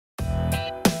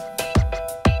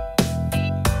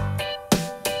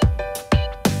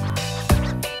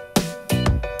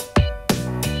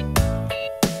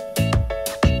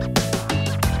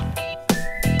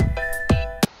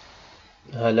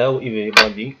Hello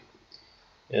everybody.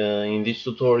 In this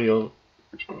tutorial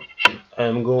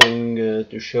I'm going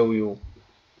to show you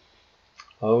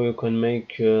how you can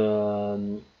make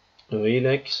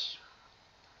Helix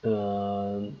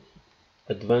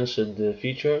advanced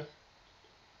feature.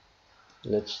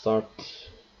 Let's start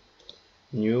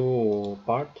new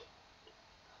part.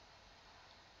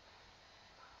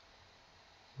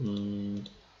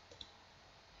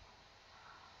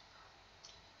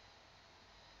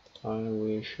 I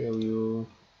will show you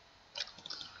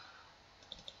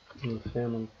the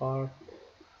final part.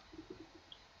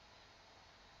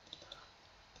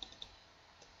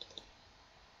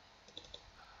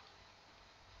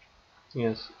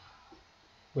 Yes,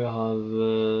 we have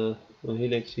the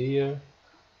helix here,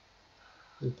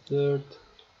 the third,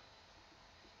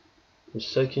 the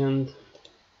second.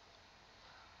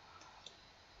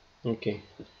 Okay,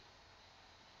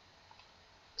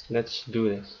 let's do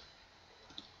this.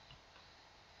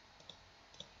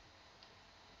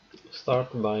 Start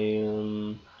by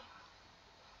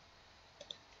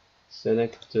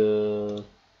select a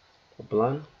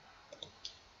plan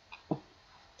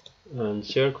and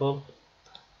circle,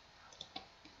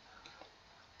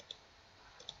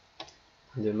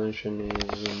 dimension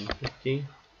is 50,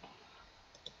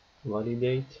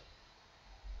 validate,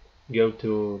 go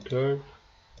to curve,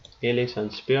 helix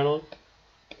and spiral,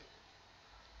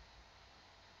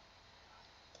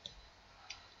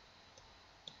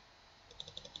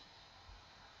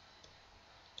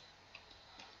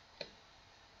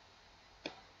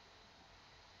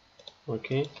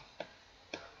 okay,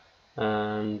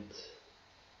 and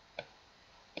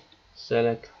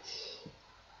select,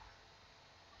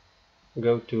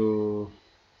 go to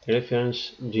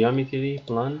reference geometry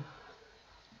plan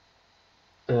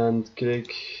and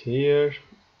click here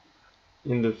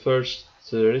in the first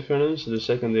reference. The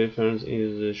second reference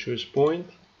is the choose point,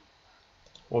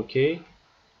 okay,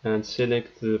 and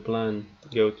select the plan,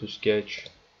 go to sketch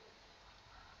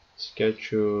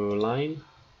line,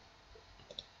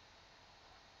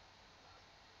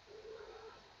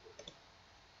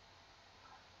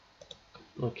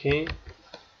 okay,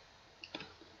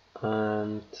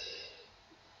 and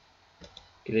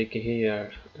click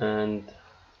here and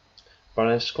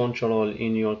press Ctrl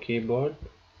in your keyboard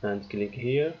and click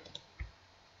here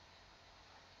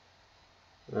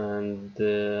and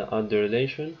add the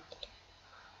relation,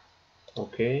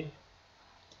 okay,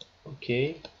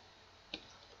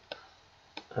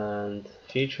 and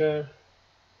feature,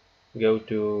 go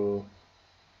to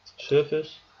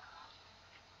surface,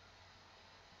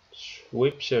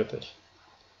 sweep surface.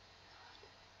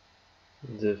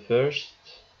 The first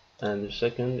and the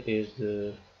second is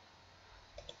the,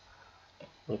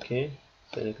 okay,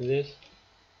 select this,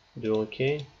 do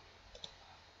okay.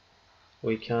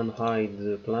 We can hide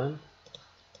the plan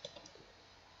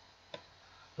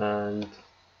and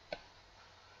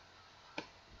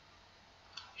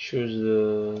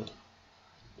choose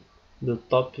the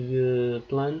top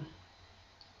plan,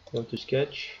 go to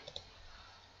sketch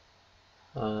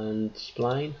and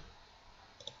spline.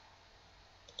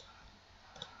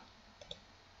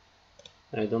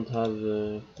 I don't have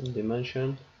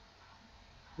dimension,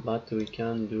 but we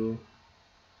can do,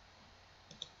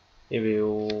 if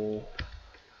you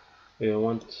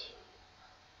want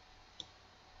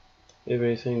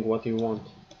everything what you want,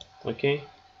 okay,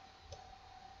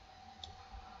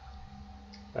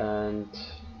 and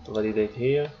validate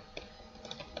here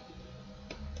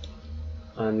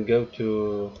and go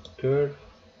to curve,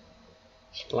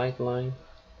 spline line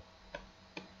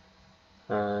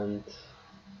and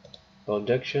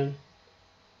projection.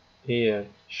 Here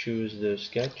choose the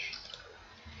sketch,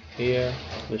 here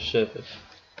the surface.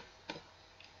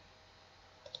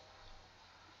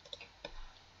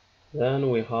 Then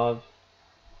we have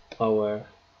our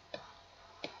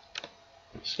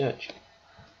sketch.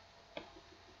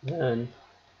 Then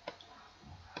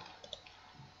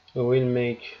we will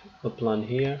make a plan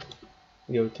here,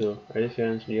 go to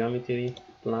reference geometry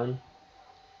plan,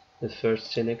 the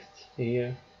first select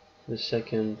here, the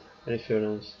second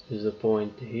reference is the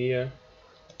point here,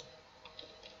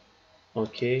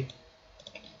 okay,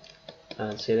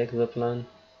 and select the plan,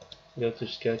 go to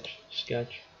sketch,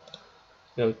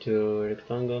 go to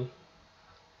rectangle,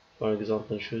 for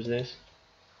example choose this,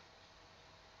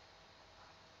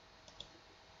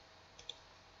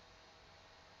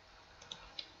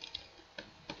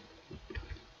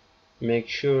 make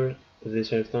sure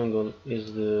this rectangle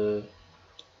is the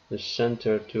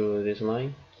center to this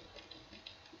line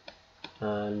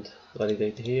and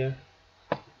validate here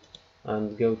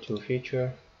and go to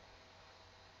feature,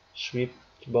 sweep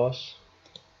boss,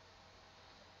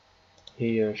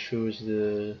 here choose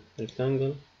the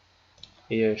rectangle,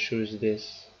 here choose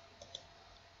this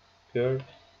curve,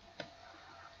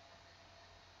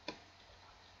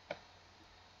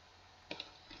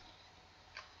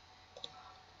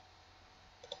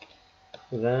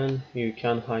 then you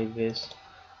can hide this,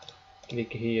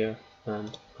 click here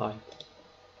and hide.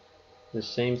 The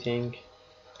same thing,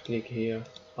 click here,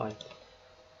 hide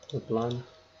the plan,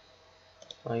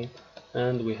 hide,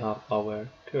 and we have our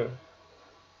curve.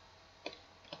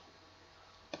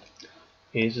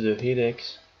 Here's the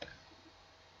helix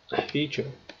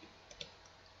feature.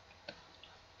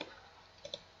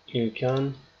 You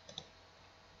can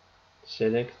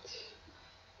select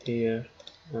here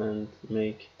and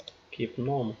keep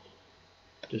normal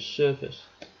the surface.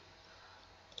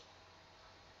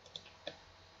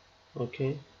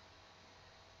 Okay.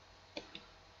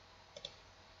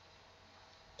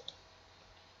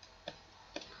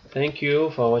 Thank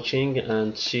you for watching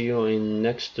and see you in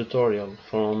next tutorial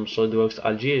from Solidworks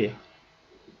Algeria.